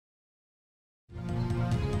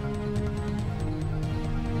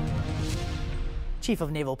Chief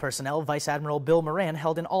of Naval Personnel Vice Admiral Bill Moran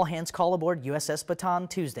held an all-hands call aboard USS Bataan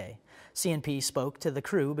Tuesday. CNP spoke to the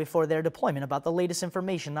crew before their deployment about the latest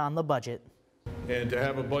information on the budget. And to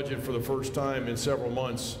have a budget for the first time in several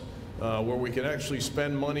months where we can actually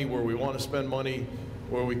spend money where we want to spend money,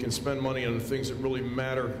 where we can spend money on the things that really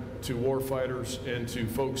matter to warfighters and to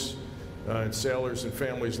folks and sailors and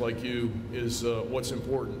families like you is what's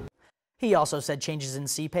important. He also said changes in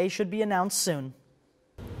sea pay should be announced soon.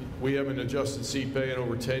 We haven't adjusted sea pay in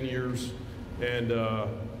over 10 years, and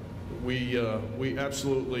we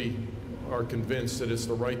absolutely are convinced that it's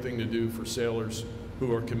the right thing to do for sailors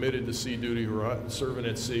who are committed to sea duty, who are serving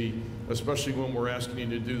at sea, especially when we're asking you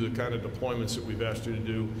to do the kind of deployments that we've asked you to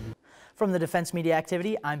do. From the Defense Media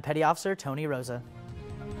Activity, I'm Petty Officer Tony Rosa.